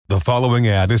The following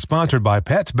ad is sponsored by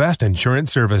Pets Best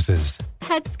Insurance Services.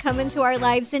 Pets come into our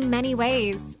lives in many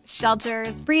ways.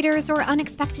 Shelters, breeders, or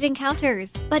unexpected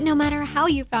encounters. But no matter how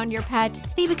you found your pet,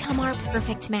 they become our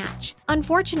perfect match.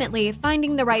 Unfortunately,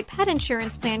 finding the right pet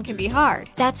insurance plan can be hard.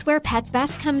 That's where Pets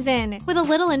Best comes in. With a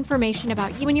little information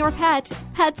about you and your pet,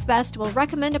 Pets Best will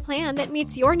recommend a plan that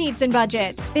meets your needs and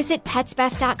budget. Visit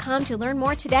PetsBest.com to learn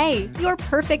more today. Your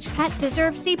perfect pet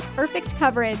deserves the perfect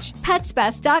coverage.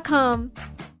 PetsBest.com.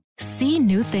 See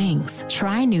new things,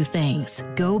 try new things,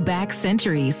 go back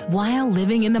centuries while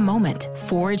living in the moment,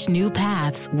 forge new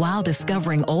paths while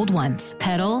discovering old ones,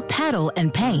 pedal, paddle,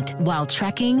 and paint while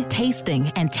trekking,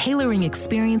 tasting, and tailoring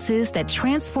experiences that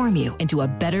transform you into a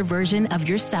better version of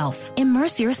yourself.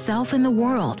 Immerse yourself in the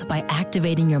world by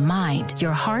activating your mind,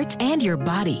 your heart, and your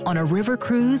body on a river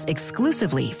cruise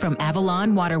exclusively from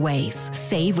Avalon Waterways.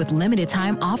 Save with limited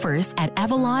time offers at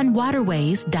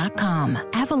AvalonWaterways.com.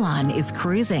 Avalon is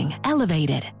cruising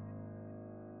elevated.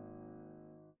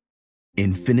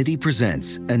 Infiniti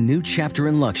presents a new chapter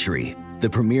in luxury, the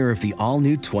premiere of the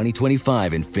all-new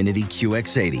 2025 Infiniti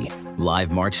QX80,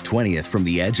 live March 20th from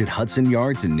the Edge at Hudson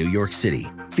Yards in New York City,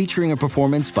 featuring a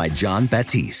performance by Jon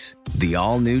Batiste. The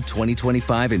all-new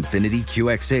 2025 Infiniti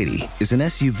QX80 is an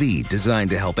SUV designed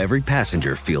to help every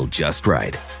passenger feel just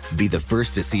right. Be the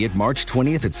first to see it March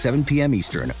 20th at 7 p.m.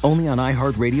 Eastern, only on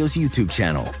iHeartRadio's YouTube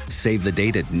channel. Save the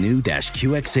date at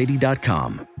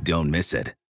new-QX80.com. Don't miss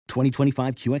it.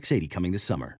 2025 QX80 coming this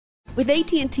summer. With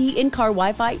AT&T in-car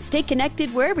Wi-Fi, stay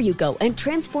connected wherever you go and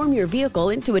transform your vehicle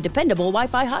into a dependable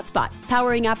Wi-Fi hotspot.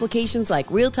 Powering applications like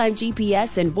real-time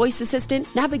GPS and voice assistant,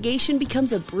 navigation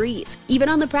becomes a breeze. Even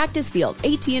on the practice field,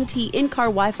 AT&T in-car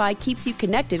Wi-Fi keeps you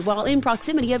connected while in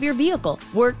proximity of your vehicle.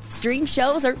 Work, stream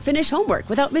shows, or finish homework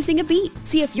without missing a beat.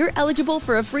 See if you're eligible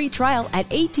for a free trial at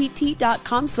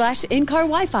att.com/in-car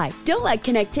Wi-Fi. Don't let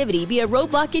connectivity be a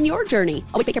roadblock in your journey.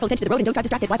 Always pay careful attention to the road and don't drive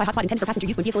distracted. Wi-Fi hotspot intended for passenger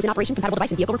use when vehicle is in operation. Compatible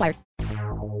device and vehicle required.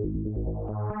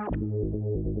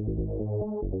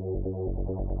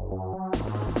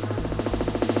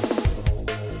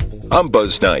 I'm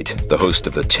Buzz Knight, the host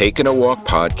of the Taking a Walk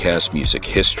podcast, Music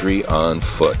History on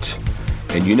Foot.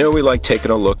 And you know we like taking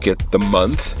a look at the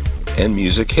month and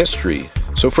music history.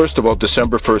 So first of all,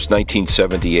 December 1st,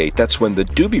 1978, that's when the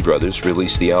Doobie Brothers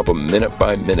released the album Minute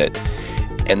by Minute.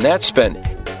 And that spent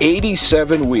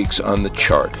 87 weeks on the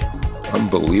chart.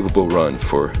 Unbelievable run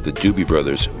for the Doobie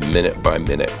Brothers, Minute by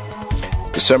Minute.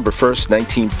 December 1st,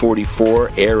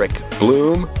 1944, Eric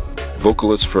Bloom,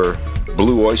 vocalist for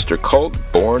Blue Oyster Cult,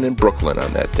 born in Brooklyn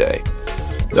on that day.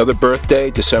 Another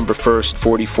birthday, December 1st,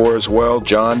 44 as well,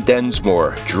 John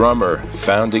Densmore, drummer,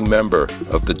 founding member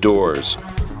of The Doors.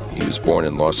 He was born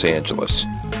in Los Angeles.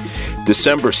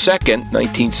 December 2nd,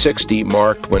 1960,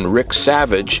 marked when Rick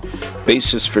Savage,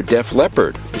 bassist for Def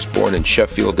Leppard, was born in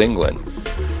Sheffield, England.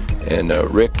 And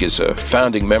Rick is a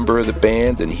founding member of the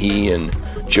band, and he and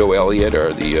Joe Elliott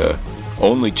are the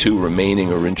only two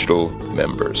remaining original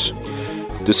members.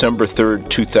 December 3rd,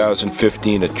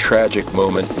 2015, a tragic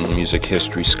moment in music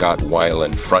history. Scott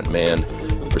Weiland, frontman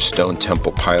for Stone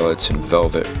Temple Pilots and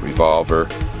Velvet Revolver,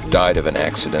 died of an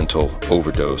accidental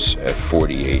overdose at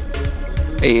 48.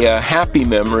 A happy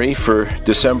memory for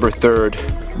December 3rd,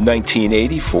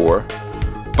 1984,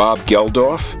 Bob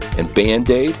Geldof and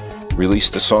Band-Aid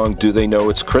released the song Do They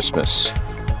Know It's Christmas?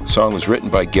 The song was written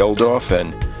by Geldof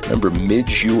and member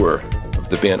Midge Ure of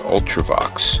the band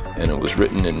Ultravox, and it was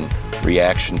written in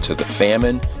reaction to the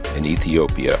famine in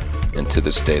Ethiopia, and to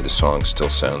this day the song still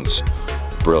sounds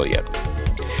brilliant.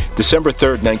 December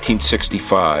 3rd,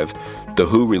 1965, The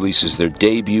Who releases their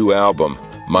debut album,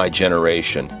 My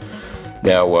Generation.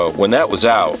 Now, when that was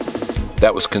out,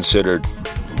 that was considered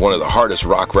one of the hardest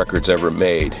rock records ever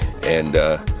made, and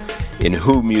in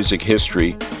Who music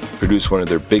history, produced one of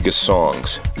their biggest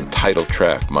songs, the title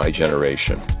track, My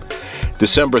Generation.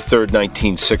 December 3rd,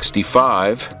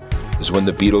 1965, is when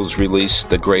the Beatles released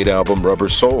the great album Rubber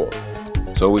Soul.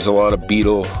 There's always a lot of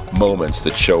Beatle moments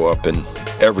that show up in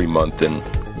every month in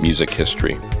music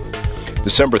history.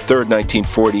 December 3rd,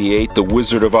 1948, The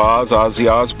Wizard of Oz, Ozzy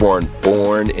Osbourne,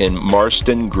 born in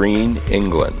Marston Green,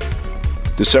 England.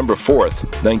 December 4th,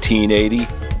 1980,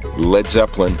 Led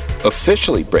Zeppelin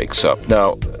officially breaks up.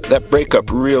 Now, that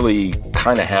breakup really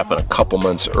kind of happened a couple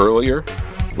months earlier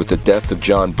with the death of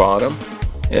John Bonham,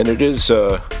 and it is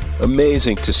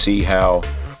amazing to see how,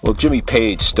 well, Jimmy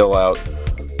Page still out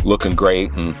looking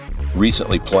great and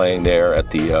recently playing there at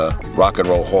the Rock and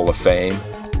Roll Hall of Fame.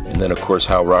 And then, of course,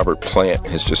 how Robert Plant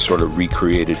has just sort of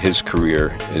recreated his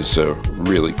career is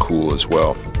really cool as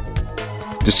well.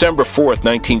 December 4th,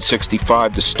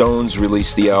 1965, the Stones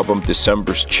released the album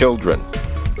December's Children.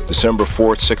 December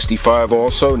 4th, 65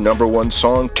 also, number one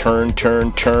song, Turn,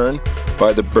 Turn, Turn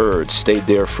by the Byrds. Stayed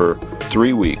there for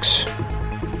 3 weeks.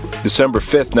 December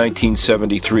 5th,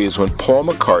 1973 is when Paul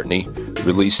McCartney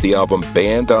released the album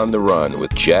Band on the Run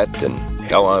with Jet and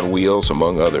Hell on Wheels,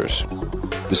 among others.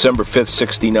 December 5th,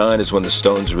 69 is when the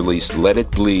Stones released Let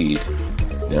It Bleed.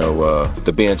 Now,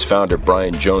 the band's founder,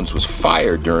 Brian Jones, was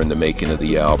fired during the making of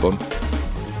the album.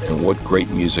 And what great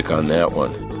music on that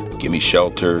one. Gimme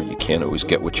Shelter, You Can't Always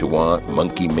Get What You Want,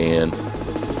 Monkey Man,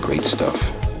 great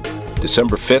stuff.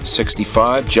 December 5th,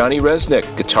 65, Johnny Rzeznik,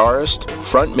 guitarist,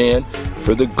 frontman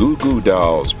for the Goo Goo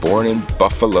Dolls, born in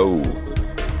Buffalo.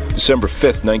 December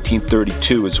 5th,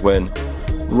 1932 is when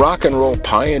rock and roll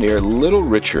pioneer Little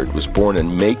Richard was born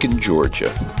in Macon,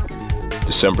 Georgia.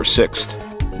 December 6th,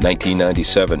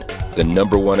 1997, the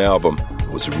number one album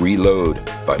was Reload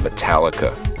by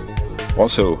Metallica.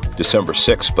 Also December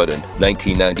 6th, but in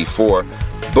 1994,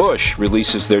 Bush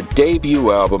releases their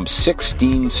debut album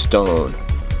 16 Stone.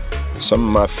 Some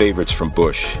of my favorites from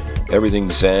Bush, Everything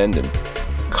Zen and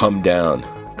Come Down,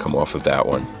 come off of that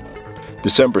one.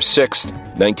 December 6th,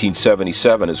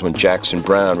 1977 is when Jackson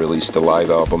Browne released the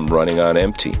live album Running on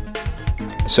Empty.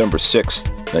 December 6th,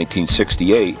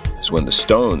 1968 is when the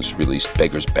Stones released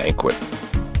Beggar's Banquet.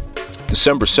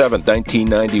 December 7th,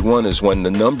 1991 is when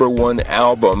the number one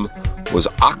album was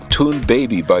Achtung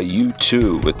Baby by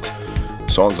U2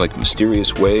 with songs like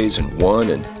Mysterious Ways and One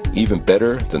and Even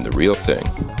Better Than the Real Thing.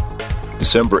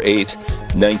 December 8th,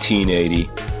 1980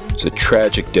 is a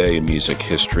tragic day in music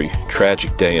history,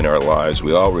 tragic day in our lives.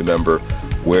 We all remember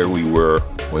where we were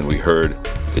when we heard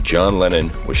that John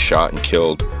Lennon was shot and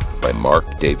killed by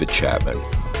Mark David Chapman.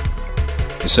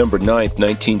 December 9th,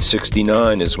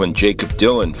 1969 is when Jakob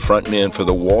Dylan, frontman for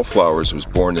the Wallflowers, was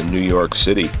born in New York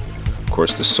City. Of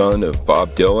course, the son of Bob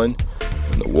Dylan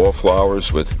and the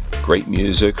Wallflowers with great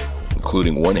music,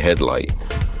 including One Headlight.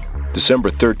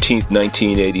 December 13th,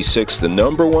 1986, the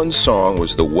number one song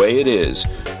was The Way It Is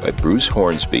by Bruce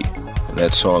Hornsby. And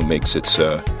that song makes its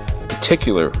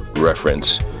particular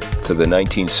reference to the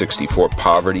 1964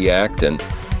 Poverty Act and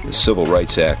the Civil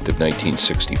Rights Act of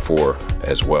 1964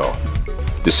 as well.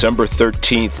 December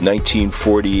 13th,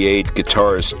 1948,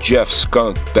 guitarist Jeff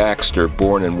Skunk Baxter,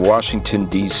 born in Washington,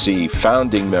 D.C.,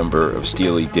 founding member of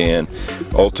Steely Dan,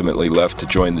 ultimately left to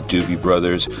join the Doobie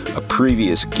Brothers, a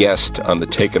previous guest on the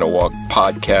Taking a Walk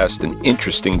podcast, an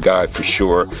interesting guy for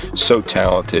sure, so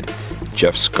talented,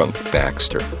 Jeff Skunk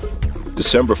Baxter.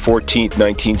 December 14th,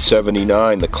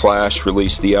 1979, The Clash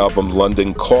released the album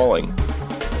London Calling,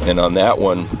 and on that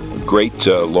one, a great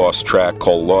lost track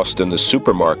called Lost in the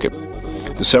Supermarket.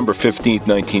 December 15th,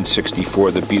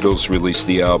 1964, the Beatles released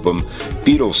the album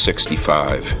Beatles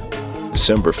 65.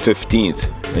 December 15th,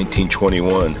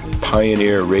 1921,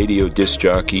 pioneer radio disc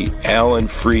jockey Alan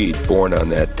Freed, born on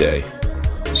that day.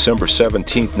 December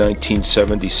 17th,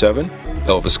 1977,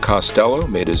 Elvis Costello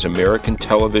made his American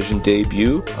television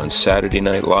debut on Saturday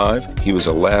Night Live. He was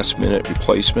a last-minute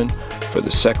replacement for the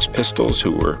Sex Pistols,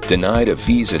 who were denied a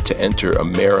visa to enter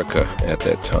America at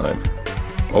that time.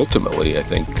 Ultimately, I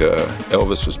think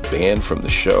Elvis was banned from the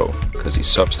show because he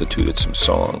substituted some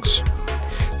songs.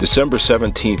 December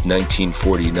 17th,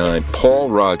 1949, Paul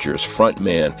Rodgers,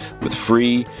 frontman with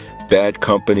Free, Bad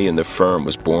Company, and The Firm,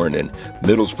 was born in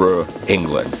Middlesbrough,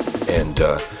 England. And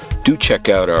do check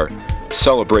out our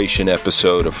celebration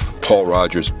episode of Paul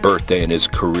Rodgers' birthday and his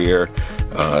career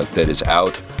that is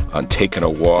out on Taking a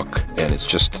Walk, and it's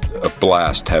just a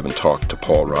blast having talked to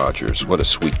Paul Rodgers. What a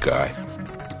sweet guy.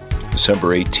 December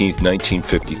 18th,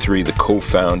 1953, the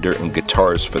co-founder and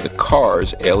guitarist for the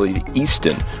Cars, Elliot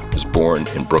Easton, was born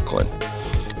in Brooklyn.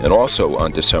 And also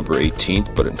on December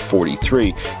 18th, but in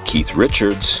 43, Keith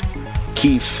Richards.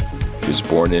 Keith, he was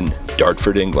born in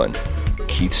Dartford, England.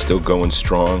 Keith still going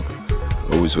strong,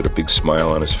 always with a big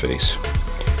smile on his face.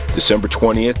 December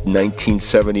 20th,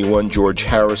 1971, George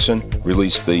Harrison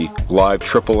released the live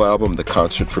triple album, The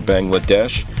Concert for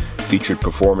Bangladesh. Featured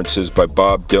performances by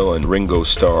Bob Dylan, Ringo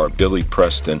Starr, Billy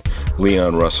Preston,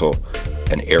 Leon Russell,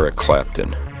 and Eric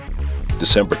Clapton.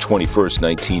 December 21st,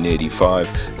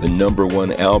 1985, the number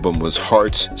one album was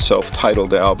Heart's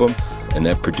self-titled album, and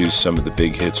that produced some of the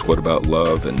big hits, What About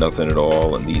Love and Nothing at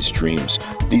All and These Dreams.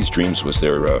 These Dreams was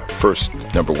their first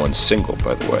number one single,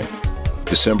 by the way.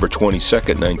 December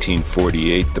 22nd,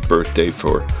 1948, the birthday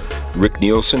for Rick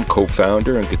Nielsen,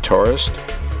 co-founder and guitarist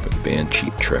for the band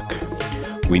Cheap Trick.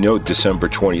 We know December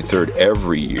 23rd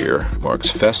every year marks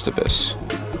Festivus.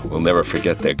 We'll never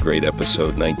forget that great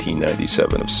episode,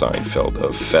 1997, of Seinfeld,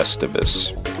 of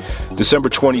Festivus. December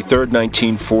 23rd,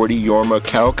 1940, Jorma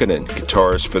Kaukonen,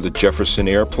 guitarist for the Jefferson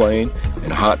Airplane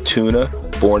and Hot Tuna,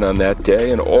 born on that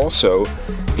day, and also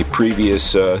a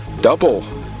previous double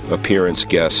appearance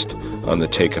guest on the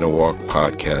Taking a Walk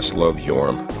podcast, Love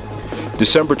Yorm.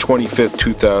 December 25th,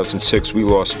 2006, we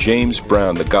lost James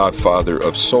Brown, the godfather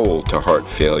of soul, to heart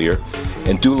failure.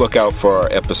 And do look out for our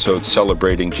episode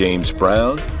celebrating James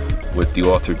Brown with the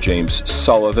author James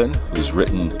Sullivan, who's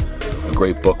written a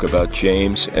great book about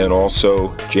James, and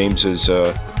also James's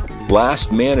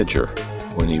last manager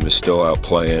when he was still out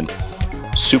playing,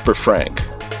 Super Frank.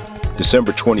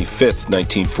 December 25th,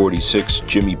 1946,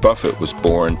 Jimmy Buffett was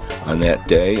born on that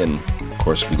day, and of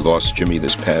course we lost Jimmy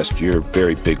this past year.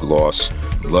 Very big loss.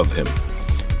 Love him.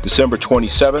 December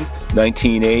 27,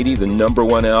 1980, the number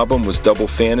one album was Double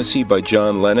Fantasy by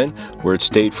John Lennon, where it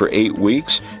stayed for 8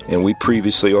 weeks, and we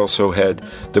previously also had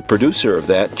the producer of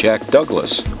that, Jack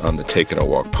Douglas, on the Taking a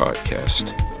Walk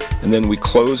podcast. And then we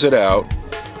close it out,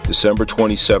 December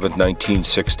 27,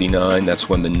 1969, that's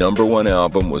when the number one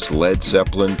album was Led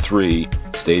Zeppelin III,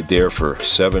 stayed there for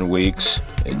 7 weeks,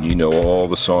 and you know all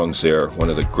the songs there,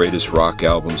 one of the greatest rock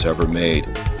albums ever made.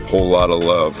 Whole Lot of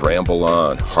Love, Ramble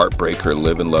On, Heartbreaker,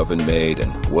 Livin', Lovin' Made,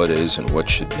 and What Is and What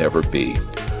Should Never Be.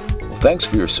 Well, thanks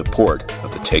for your support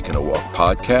of the Taking a Walk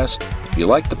podcast. If you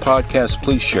like the podcast,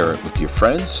 please share it with your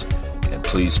friends. And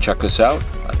please check us out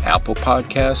on Apple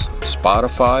Podcasts,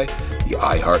 Spotify, the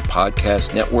iHeart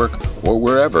Podcast Network, or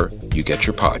wherever you get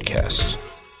your podcasts.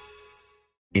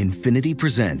 Infiniti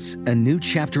presents a new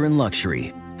chapter in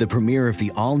luxury, the premiere of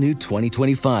the all-new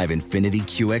 2025 Infiniti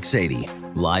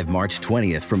QX80, live March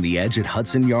 20th from the Edge at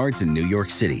Hudson Yards in New York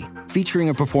City, featuring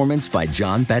a performance by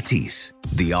Jon Batiste.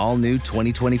 The all-new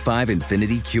 2025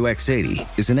 Infiniti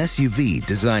QX80 is an SUV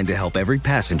designed to help every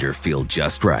passenger feel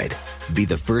just right. Be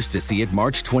the first to see it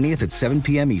March 20th at 7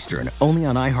 p.m. Eastern, only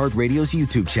on iHeartRadio's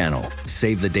YouTube channel.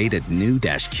 Save the date at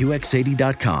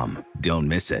new-QX80.com. Don't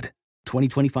miss it.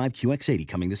 2025 QX80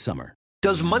 coming this summer.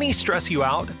 Does money stress you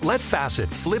out? Let Facet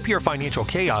flip your financial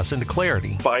chaos into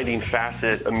clarity. Finding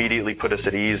Facet immediately put us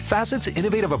at ease. Facet's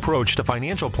innovative approach to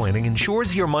financial planning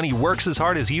ensures your money works as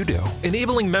hard as you do,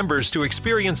 enabling members to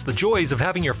experience the joys of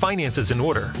having your finances in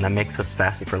order. And that makes us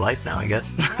Facet for life now, I guess.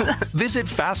 Visit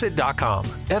Facet.com,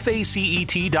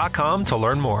 FACET.com to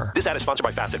learn more. This ad is sponsored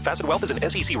by Facet. Facet Wealth is an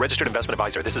SEC registered investment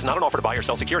advisor. This is not an offer to buy or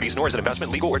sell securities, nor is it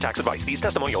investment, legal, or tax advice. These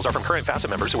testimonials are from current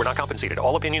Facet members who are not compensated.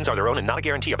 All opinions are their own and not a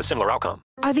guarantee of a similar outcome.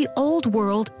 Are the old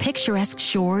world, picturesque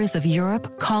shores of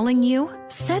Europe calling you?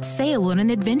 Set sail on an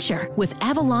adventure with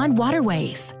Avalon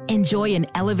Waterways. Enjoy an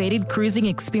elevated cruising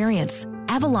experience.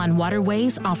 Avalon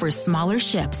Waterways offers smaller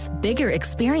ships, bigger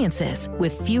experiences,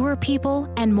 with fewer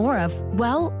people and more of,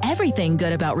 well, everything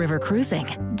good about river cruising.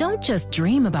 Don't just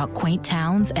dream about quaint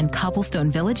towns and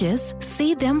cobblestone villages.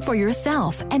 See them for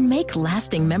yourself and make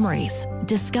lasting memories.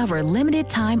 Discover limited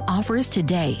time offers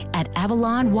today at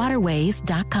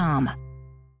AvalonWaterways.com.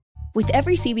 With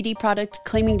every CBD product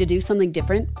claiming to do something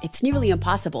different, it's nearly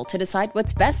impossible to decide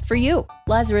what's best for you.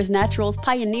 Lazarus Naturals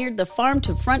pioneered the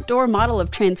farm-to-front-door model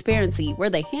of transparency, where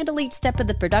they handle each step of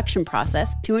the production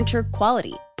process to ensure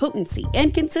quality, potency,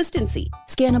 and consistency.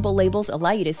 Scannable labels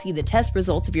allow you to see the test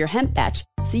results of your hemp batch,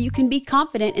 so you can be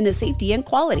confident in the safety and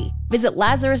quality. Visit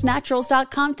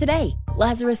LazarusNaturals.com today.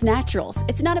 Lazarus Naturals.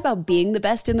 It's not about being the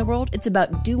best in the world, it's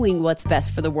about doing what's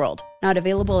best for the world. Not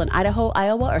available in Idaho,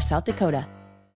 Iowa, or South Dakota.